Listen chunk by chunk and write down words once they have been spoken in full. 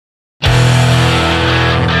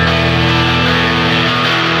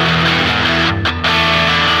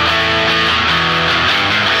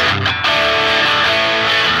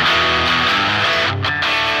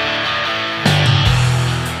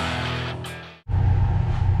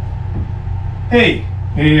Hey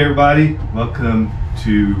everybody, welcome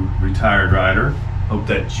to Retired Rider. Hope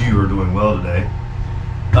that you are doing well today.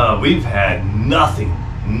 We've had nothing,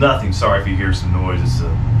 sorry if you hear some noise, it's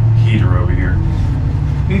a heater over here.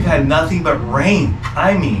 We've had nothing but rain.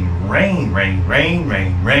 I mean rain.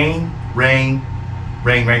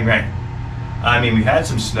 I mean, we had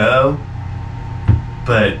some snow,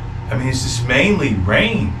 but I mean, it's just mainly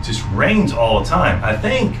rain. It just rains all the time. I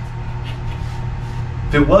think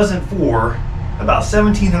if it wasn't for about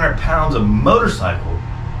 1,700 pounds of motorcycle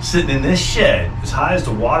sitting in this shed, as high as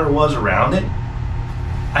the water was around it,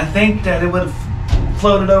 I think that it would have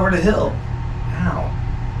floated over the hill. Ow.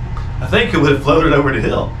 I think it would have floated over the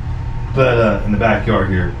hill, but in the backyard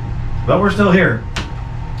here. But we're still here.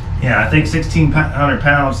 Yeah, I think 1,600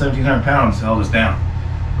 pounds, 1,700 pounds held us down.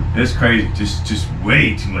 It's crazy, just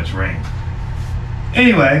way too much rain.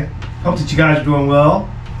 Anyway, hope that you guys are doing well.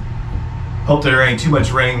 Hope there ain't too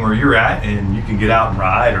much rain where you're at and you can get out and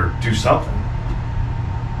ride or do something.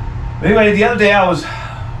 But anyway, the other day I was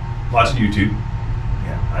watching YouTube.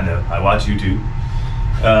 Yeah, I know, I watch YouTube.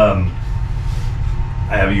 I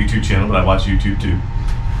have a YouTube channel, but I watch YouTube too.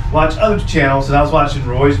 Watch other channels, and I was watching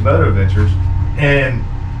Roy's Moto Adventures, and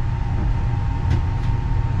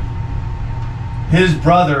his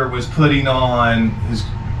brother was putting on his,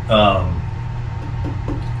 I'll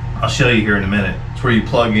show you here in a minute. It's where you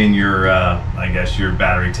plug in your, I guess your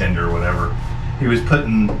battery tender or whatever. He was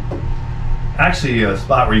putting actually a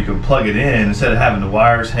spot where you can plug it in instead of having the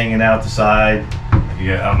wires hanging out the side. I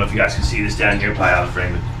don't know if you guys can see this down here, probably out of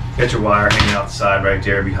frame, but you got your wire hanging out the side right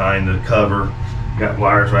there behind the cover. You got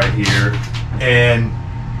wires right here, and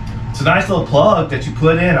it's a nice little plug that you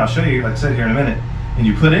put in. I'll show you, like I said, here in a minute. And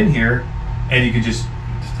you put in here, and you can just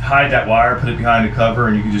hide that wire, put it behind the cover,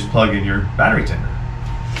 and you can just plug in your battery tender.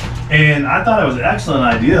 And I thought it was an excellent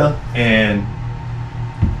idea, and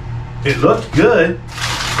it looked good.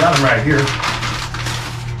 Got them right here.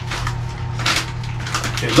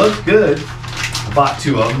 It looked good. I bought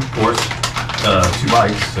two of them, of course, two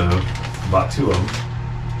bikes, so I bought two of them.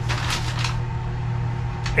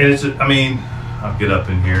 And it's, I mean, I'll get up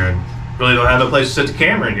in here and really don't have no place to set the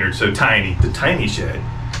camera in here. It's so tiny, the tiny shed.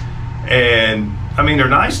 And I mean, they're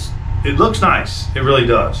nice. It looks nice. It really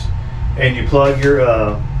does. And you plug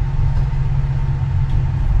your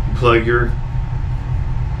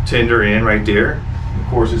tender in right there. And of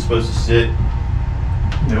course, it's supposed to sit,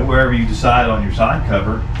 you know, wherever you decide on your side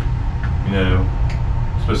cover. You know,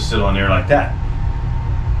 it's supposed to sit on there like that.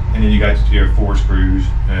 And then you got your 4 screws.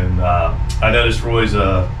 And I noticed Roy's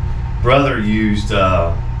brother used, he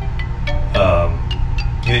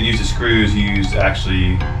didn't use the screws, he used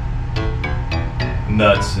actually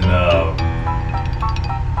nuts and,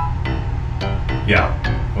 yeah,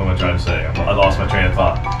 what am I trying to say? I lost my train of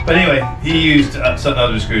thought. But anyway, he used some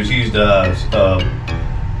other screws. He used a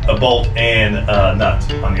bolt and a nut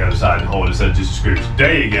on the other side to hold it instead of just screws.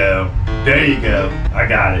 There you go. There you go. I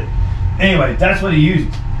got it. Anyway, that's what he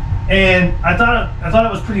used. And I thought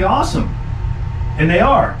it was pretty awesome. And they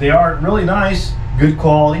are really nice, good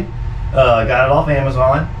quality. Got it off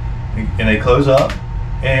Amazon, and they close up.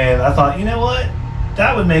 And I thought, you know what?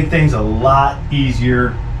 That would make things a lot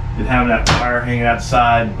easier than having that wire hanging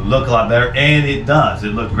outside. It would look a lot better, and it does. It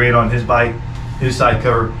looked great on his bike, his side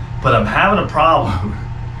cover. But I'm having a problem.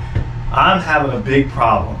 I'm having a big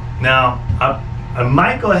problem. Now, I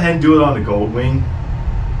might go ahead and do it on the Goldwing.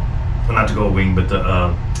 Well, not the Goldwing, but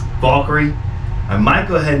the Valkyrie. I might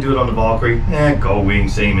go ahead and do it on the Valkyrie. Goldwing,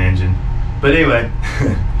 same engine. But anyway,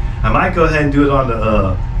 I might go ahead and do it on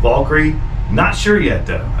the Valkyrie. Not sure yet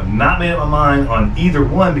though. I've not made up my mind on either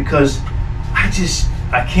one because I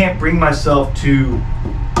can't bring myself to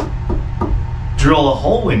drill a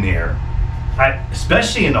hole in there.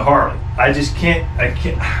 Especially in the Harley. I can't. I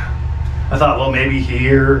thought, well, maybe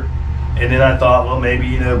here, and then I thought, well, maybe,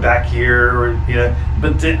 you know, back here, or, you know,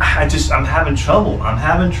 but then I'm having trouble. I'm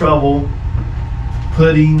having trouble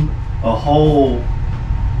putting a hole.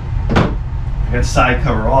 I got the side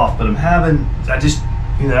cover off, but you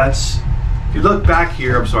know, that's, if you look back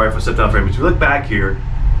here, I'm sorry if I stepped out of frame, but if you look back here,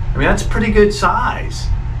 I mean, that's a pretty good size.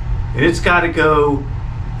 And it's got to go,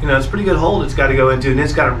 you know, it's a pretty good hole it's got to go into, and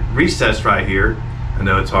it's got a recess right here. I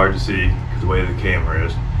know it's hard to see because the way the camera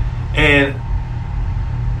is. And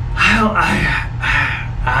I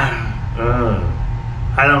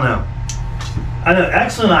don't know. I know,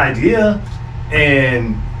 excellent idea,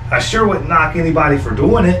 and I sure wouldn't knock anybody for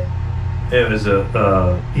doing it. It was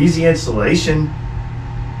a easy installation,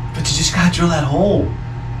 but you just gotta drill that hole.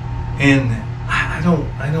 And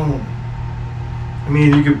I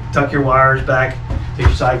mean, you could tuck your wires back, take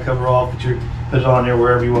your side cover off, put it on there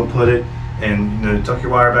wherever you want to put it, and tuck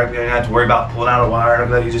your wire back there. You don't have to worry about pulling out a wire.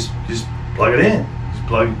 And you just plug it in. Just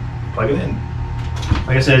plug it in.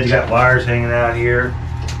 Like I said, you got wires hanging out here,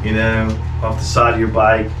 off the side of your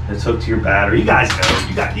bike that's hooked to your battery. You guys know.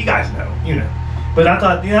 You guys know. But I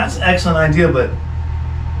thought, that's an excellent idea, but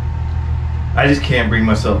I just can't bring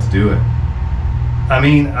myself to do it. I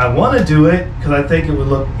mean, I want to do it because I think it would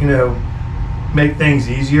look, make things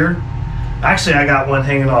easier. Actually, I got one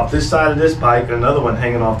hanging off this side of this bike and another one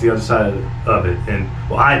hanging off the other side of it. And,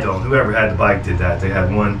 well, I don't. Whoever had the bike did that. They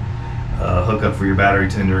had one hookup for your battery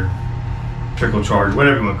tender, trickle charge,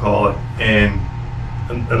 whatever you want to call it, and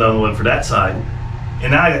another one for that side.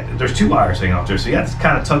 And now there's 2 wires hanging off there, so you have to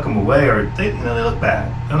kind of tuck them away, or they look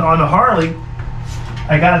bad. And on the Harley,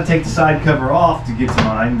 I got to take the side cover off to get to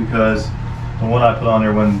mine because the one I put on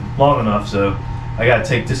there wasn't long enough, so I got to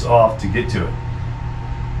take this off to get to it.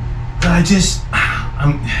 But is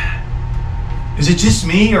it just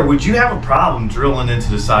me, or would you have a problem drilling into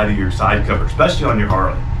the side of your side cover, especially on your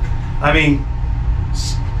Harley? I mean,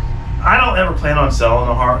 I don't ever plan on selling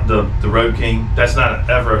the Road King. That's not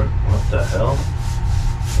ever, what the hell?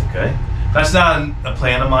 Okay. That's not a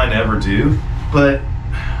plan of mine to ever do, but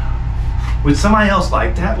would somebody else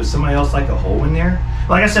like that? Would somebody else like a hole in there?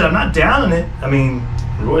 Like I said, I'm not down in it. I mean,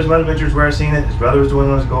 Roy's Mud Adventures where I seen it. His brother was doing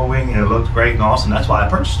it on his Gold Wing, and it looked great and awesome. That's why I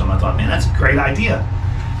purchased them. I thought, man, that's a great idea.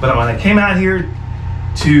 But when I came out here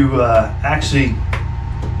to actually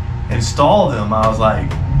install them, I was like,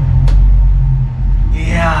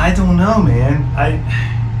 yeah, I don't know, man.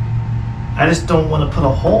 I just don't want to put a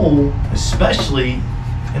hole, especially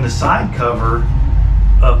in the side cover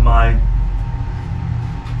of my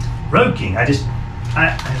Road King. I just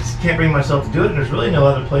can't bring myself to do it, and there's really no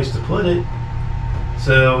other place to put it.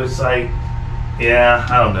 So it's like, yeah,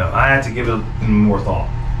 I don't know. I have to give it more thought.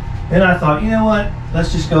 And I thought, you know what?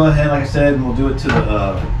 Let's just go ahead, like I said, and we'll do it to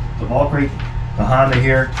the Valkyrie, the Honda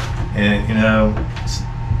here, and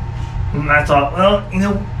and I thought, well,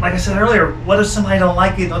 like I said earlier, what if somebody don't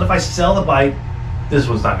like it? What if I sell the bike? This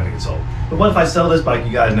one's not going to get sold. But what if I sell this bike?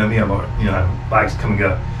 You guys know me. I have bikes come and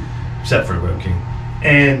go, except for the Road King.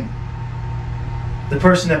 And the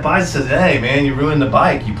person that buys it says, hey, man, you ruined the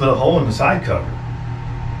bike. You put a hole in the side cover.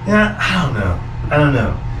 Yeah, I don't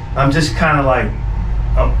know. I'm just kind of like,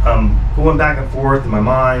 I'm going back and forth in my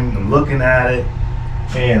mind. I'm looking at it,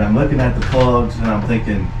 and I'm looking at the plugs, and I'm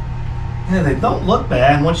thinking, they don't look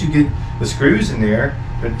bad once you get the screws in there.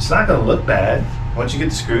 It's not going to look bad once you get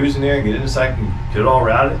the screws in there and get it inside and get it all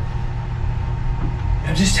routed.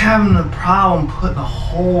 I'm just having a problem putting a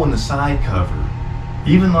hole in the side cover.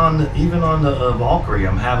 Even on the Valkyrie,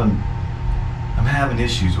 I'm having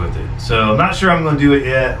issues with it. So I'm not sure I'm going to do it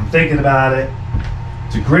yet. I'm thinking about it.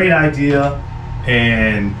 It's a great idea,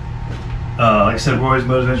 and like I said, Roy's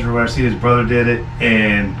Mud Adventures, where I see his brother did it,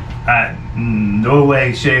 and no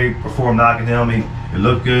way, shape, or form knocking him. It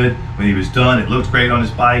looked good when he was done. It looked great on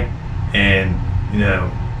his bike, and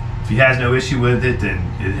if he has no issue with it, then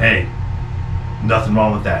hey, nothing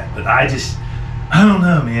wrong with that. But I don't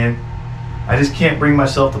know, man. I just can't bring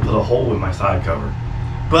myself to put a hole in my side cover.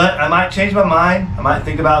 But I might change my mind. I might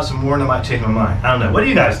think about it some more, and I might change my mind. I don't know. What do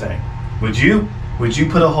you guys think? Would you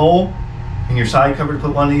put a hole in your side cover to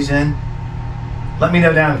put one of these in? Let me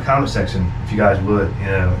know down in the comment section if you guys would.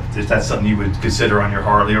 If that's something you would consider on your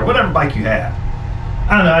Harley or whatever bike you have.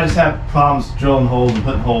 I don't know. I just have problems drilling holes and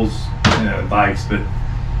putting holes, in bikes. But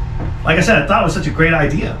like I said, I thought it was such a great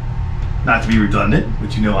idea. Not to be redundant,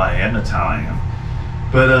 which I am. That's how I am.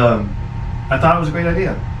 But I thought it was a great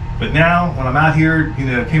idea. But now, when I'm out here,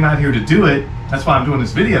 came out here to do it, that's why I'm doing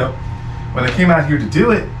this video. When I came out here to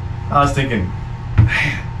do it, I was thinking,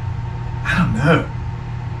 man, I don't know.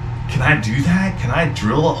 Can I do that? Can I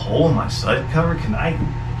drill a hole in my side cover? Can I,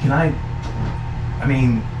 I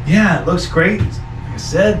mean, yeah, it looks great. Like I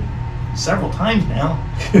said several times now,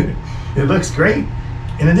 it looks great.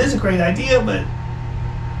 And it is a great idea, but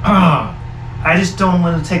I just don't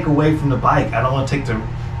want to take away from the bike. I don't want to take the,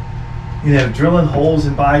 drilling holes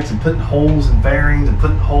in bikes and putting holes in bearings and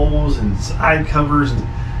putting holes in side covers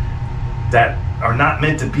that are not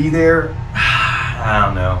meant to be there. I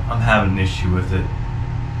don't know. I'm having an issue with it.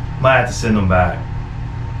 Might have to send them back.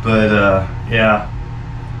 But yeah,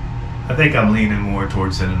 I think I'm leaning more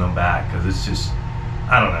towards sending them back because it's just,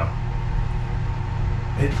 I don't know.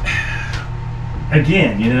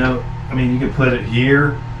 Again, I mean, you could put it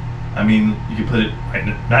here. I mean, you could put it right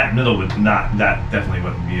in the middle, would not, that definitely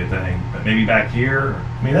wouldn't be a thing. But maybe back here,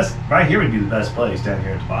 I mean, that's right here would be the best place, down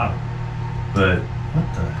here at the bottom. But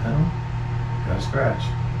what the hell? Got a scratch.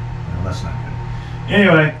 Well, that's not good.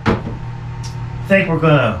 Anyway, I think we're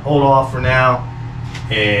gonna hold off for now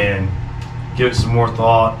and give it some more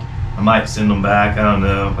thought. I might send them back. I don't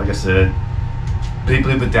know. Like I said, please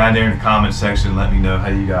leave it down there in the comment section and let me know how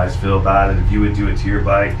you guys feel about it. If you would do it to your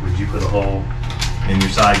bike, would you put a hole in your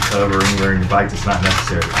side cover or anywhere in your bike that's not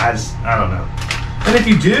necessary? I don't know. And if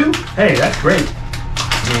you do, hey, that's great.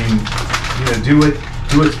 I mean, you know, do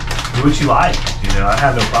what you like. You know, I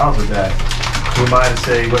have no problem with that. Who am I to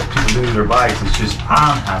say what people do to their bikes? It's just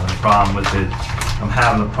I'm having a problem with it. I'm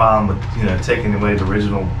having a problem with, you know, taking away the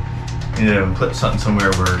original, you know, and put something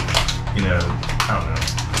somewhere where, you know,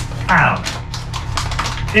 I don't know.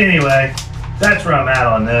 Anyway, that's where I'm at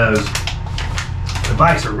on those. The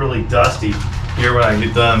bikes are really dusty here when I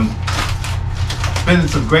get done spending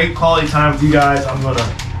some great quality time with you guys. I'm gonna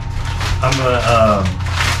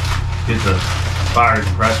get the fire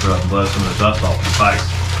compressor up and blow some of the dust off the bikes.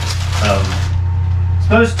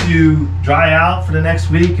 Supposed to dry out for the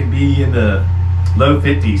next week and be in the low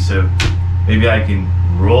 50s, so maybe I can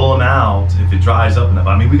roll them out if it dries up enough.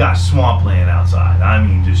 I mean, we got swampland outside. I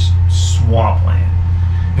mean, just swampland.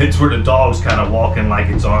 It's where the dog's kind of walking like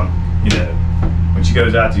it's on, you know, when she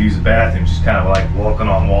goes out to use the bathroom, she's kind of like walking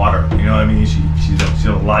on water. You know what I mean? She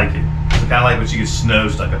don't like it. It's kind of like when she gets snow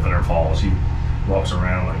stuck up in her paws. She walks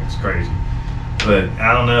around like it's crazy. But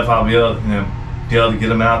I don't know if I'll be able, you know, to get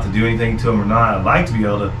them out to do anything to them or not. I'd like to be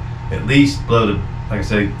able to at least blow the, like I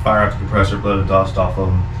say, fire up the compressor, blow the dust off of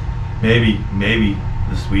them. Maybe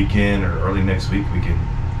this weekend or early next week we can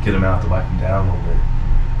get them out to wipe them down a little bit.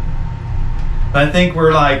 I think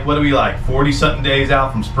we're like, what are we like, 40-something days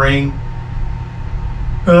out from spring?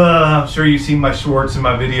 I'm sure you've seen my shorts and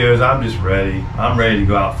my videos. I'm just ready. I'm ready to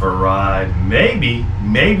go out for a ride. Maybe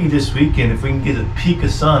this weekend, if we can get a peak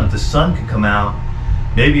of sun, if the sun could come out,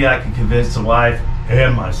 maybe I could convince the wife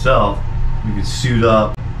and myself we could suit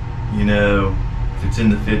up. You know, if it's in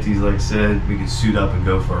the 50s, like I said, we could suit up and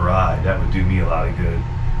go for a ride. That would do me a lot of good.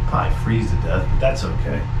 Probably freeze to death, but that's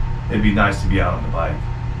okay. It'd be nice to be out on the bike.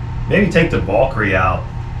 Maybe take the Valkyrie out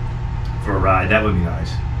for a ride. That would be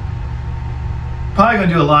nice. Probably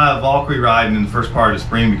gonna do a lot of Valkyrie riding in the first part of the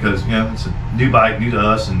spring because, you know, it's a new bike, new to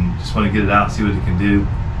us, and just want to get it out and see what it can do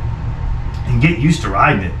and get used to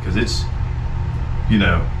riding it, because it's, you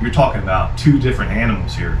know, you're talking about two different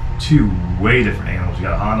animals here, two way different animals. You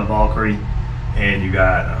got a Honda Valkyrie and you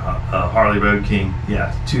got a Harley Road King.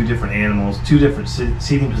 Yeah, two different animals, two different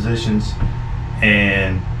seating positions,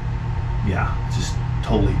 and yeah, just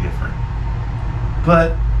totally different.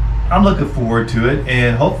 But I'm looking forward to it,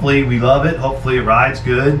 and hopefully we love it. Hopefully it rides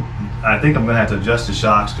good. I think I'm gonna have to adjust the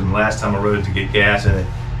shocks, because the last time I rode it to get gas in it,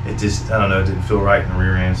 it just, I don't know, it didn't feel right in the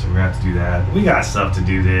rear end, so we're gonna have to do that. But we got stuff to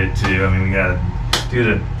do there too. I mean, we gotta do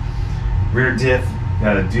the rear diff,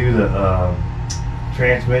 gotta do the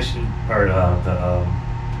transmission, or the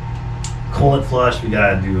coolant flush. We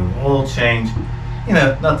gotta do an oil change. You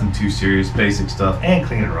know, nothing too serious, basic stuff, and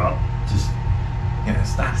clean her up. Just, you know,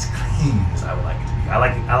 it's not as clean as I would like it to be. I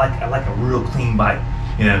like a real clean bike.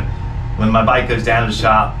 You know, when my bike goes down to the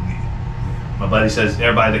shop, my buddy says,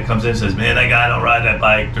 everybody that comes in says, man, that guy don't ride that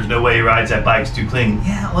bike. There's no way he rides that bike. It's too clean.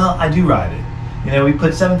 Yeah, well, I do ride it. You know, we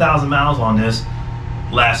put 7,000 miles on this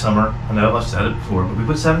last summer. I know I've said it before, but we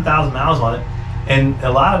put 7,000 miles on it. And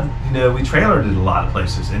a lot of, you know, we trailered it a lot of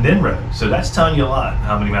places and then rode. So that's telling you a lot,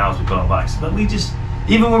 how many miles we put on bikes. But we just,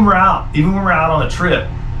 even when we're out on a trip,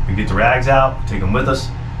 we get the rags out, we take them with us,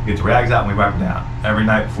 we get the rags out and we wipe them down every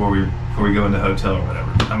night before we go in the hotel or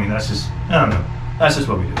whatever. I mean, that's just, I don't know. That's just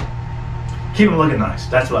what we do. Keep them looking nice.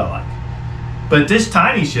 That's what I like. But this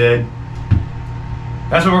tiny shed,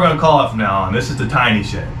 that's what we're going to call it from now on. This is the tiny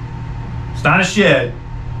shed. It's not a shed,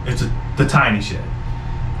 it's the tiny shed.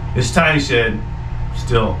 This tiny shed,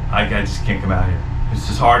 still, I just can't come out here. It's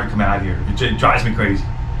just hard to come out here. It drives me crazy.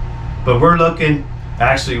 But we're looking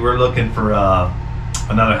for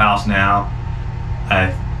another house now.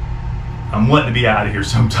 I'm wanting to be out of here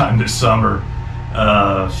sometime this summer.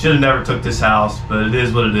 Should have never took this house, but it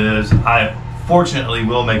is what it is. I fortunately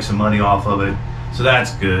will make some money off of it, so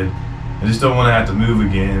that's good. I just don't want to have to move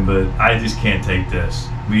again, but I just can't take this.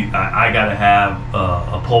 I got to have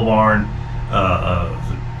a pole barn, a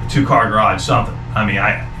 2-car garage, something. I mean,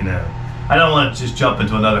 I don't want to just jump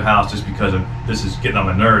into another house just because this is getting on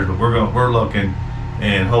my nerves. But we're looking,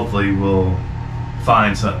 and hopefully we'll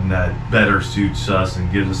find something that better suits us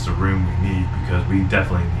and gives us the room we need, because we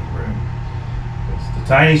definitely need room. The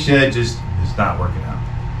tiny shed just is not working out.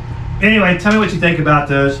 Anyway, tell me what you think about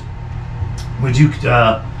those. Would you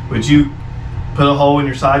put a hole in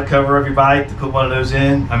your side cover of your bike to put one of those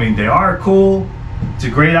in? I mean, they are cool. It's a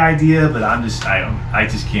great idea, but I don't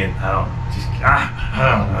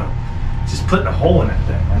know. Just putting a hole in that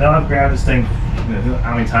thing. I know I've grabbed this thing, you know,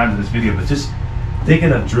 how many times in this video, but just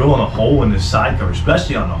thinking of drilling a hole in this side cover,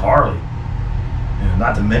 especially on the Harley. You know,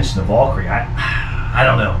 not to mention the Valkyrie. I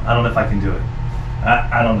don't know. I don't know if I can do it.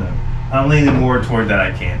 I don't know. I'm leaning more toward that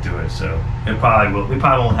I can't do it. So it probably will. We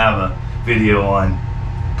probably won't have a video on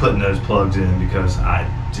putting those plugs in because I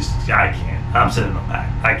can't. I'm sitting on the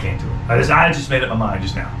back. I can't do it. I just made up my mind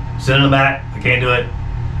just now. Sitting on the back. I can't do it.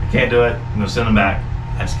 I can't do it. I'm gonna send them back.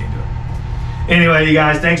 I just can't do it. Anyway, you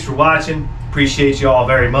guys, thanks for watching. Appreciate you all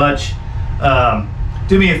very much.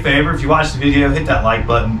 Do me a favor, if you watch the video, hit that like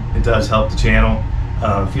button. It does help the channel.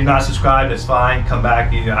 If you're not subscribed, that's fine. Come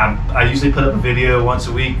back. You know, I usually put up a video once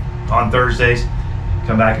a week on Thursdays.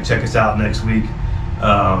 Come back and check us out next week.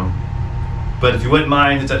 But if you wouldn't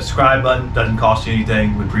mind, hit that subscribe button. Doesn't cost you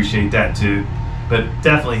anything. We appreciate that too. But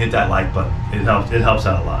definitely hit that like button. It helps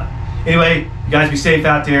out a lot. Anyway, you guys be safe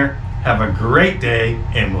out there. Have a great day,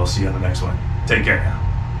 and we'll see you on the next one. Take care now.